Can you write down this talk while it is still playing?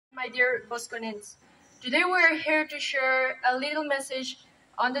my dear Bosconins. Today we're here to share a little message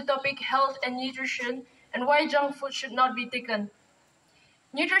on the topic health and nutrition and why junk food should not be taken.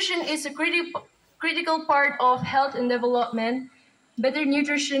 Nutrition is a critical part of health and development. Better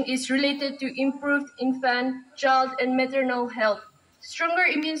nutrition is related to improved infant, child, and maternal health, stronger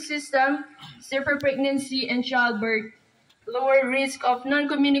immune system, safer pregnancy and childbirth, lower risk of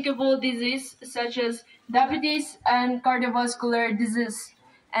non-communicable disease such as diabetes and cardiovascular disease,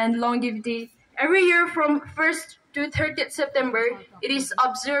 and longevity. Every year from 1st to 30th September, it is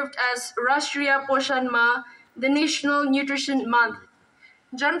observed as Rashtriya Poshan Ma, the National Nutrition Month.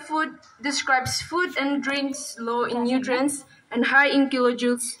 Junk food describes food and drinks low in nutrients and high in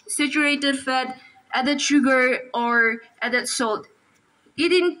kilojoules, saturated fat, added sugar, or added salt.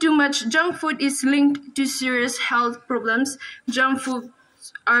 Eating too much junk food is linked to serious health problems. Junk foods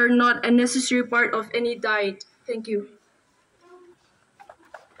are not a necessary part of any diet. Thank you.